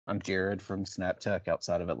I'm Jared from SnapTech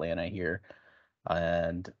outside of Atlanta here.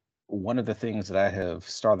 And one of the things that I have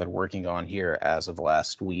started working on here as of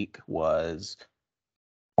last week was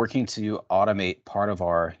working to automate part of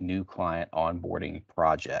our new client onboarding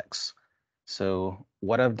projects. So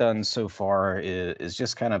what I've done so far is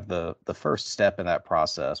just kind of the first step in that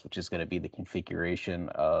process, which is going to be the configuration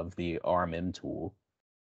of the RMM tool.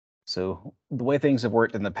 So the way things have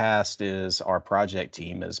worked in the past is our project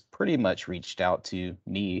team has pretty much reached out to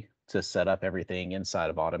me to set up everything inside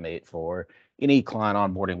of Automate for any client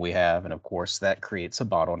onboarding we have. And of course, that creates a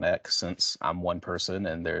bottleneck since I'm one person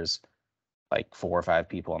and there's like 4 or 5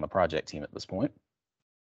 people on the project team at this point.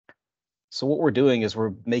 So what we're doing is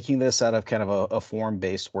we're making this out of kind of a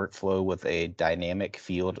form-based workflow with a dynamic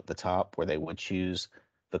field at the top where they would choose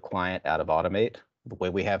the client out of Automate. The way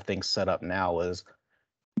we have things set up now is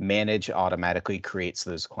Manage automatically creates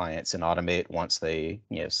those clients in Automate once they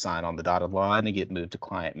sign on the dotted line and get moved to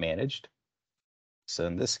client managed. So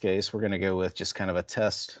in this case, we're going to go with just kind of a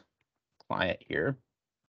test client here.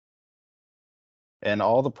 And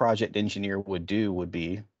all the project engineer would do would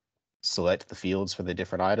be select the fields for the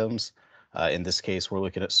different items. In this case, we're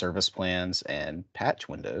looking at service plans and patch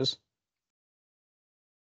windows.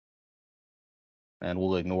 And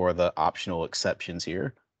we'll ignore the optional exceptions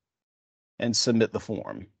here and submit the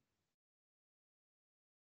form.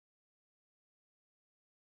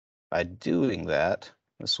 By doing that,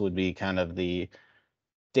 this would be kind of the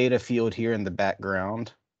data field here in the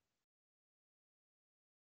background.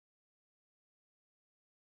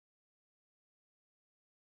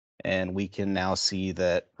 And we can now see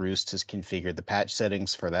that Rewst has configured the patch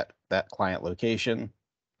settings for that client location.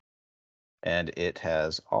 And it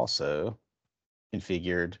has also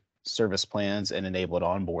configured service plans and enabled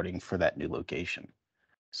onboarding for that new location.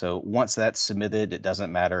 So once that's submitted, it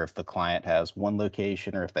doesn't matter if the client has 1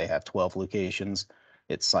 location or if they have 12 locations,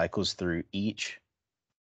 it cycles through each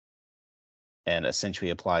and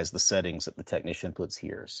essentially applies the settings that the technician puts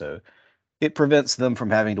here. So it prevents them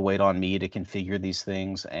from having to wait on me to configure these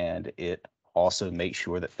things, and it also makes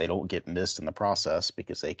sure that they don't get missed in the process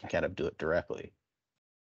because they can kind of do it directly.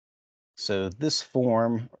 So this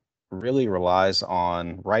form really relies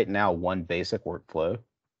on, right now, one basic workflow.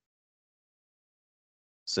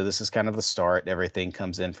 So this is kind of the start. Everything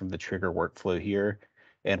comes in from the trigger workflow here,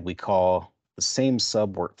 and we call the same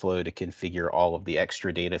sub workflow to configure all of the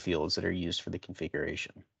extra data fields that are used for the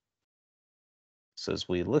configuration. So as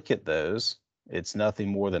we look at those, it's nothing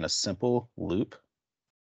more than a simple loop.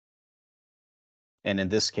 And in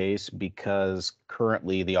this case, because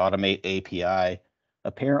currently the Automate API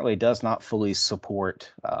apparently does not fully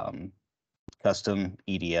support custom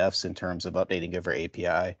EDFs in terms of updating over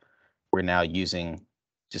API, we're now using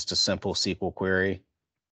just a simple SQL query.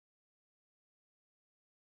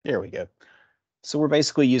 There we go. So we're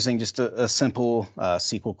basically using just a simple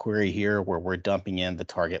SQL query here where we're dumping in the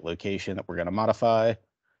target location that we're going to modify,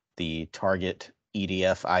 the target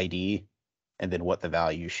EDF ID, and then what the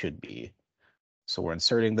value should be. So we're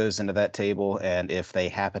inserting those into that table, and if they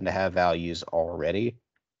happen to have values already,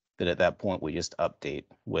 then at that point we just update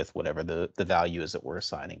with whatever the value is that we're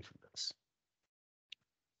assigning for this.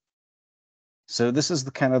 So this is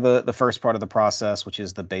the kind of the first part of the process, which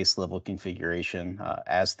is the base level configuration.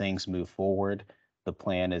 As things move forward, the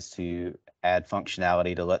plan is to add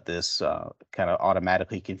functionality to let this kind of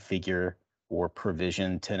automatically configure or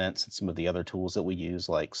provision tenants and some of the other tools that we use,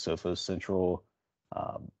 like Sophos Central,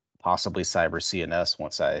 possibly Cyber CNS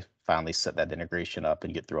once I finally set that integration up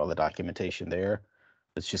and get through all the documentation there.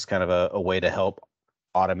 It's just kind of a way to help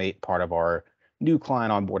automate part of our new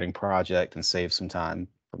client onboarding project and save some time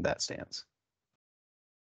from that stance.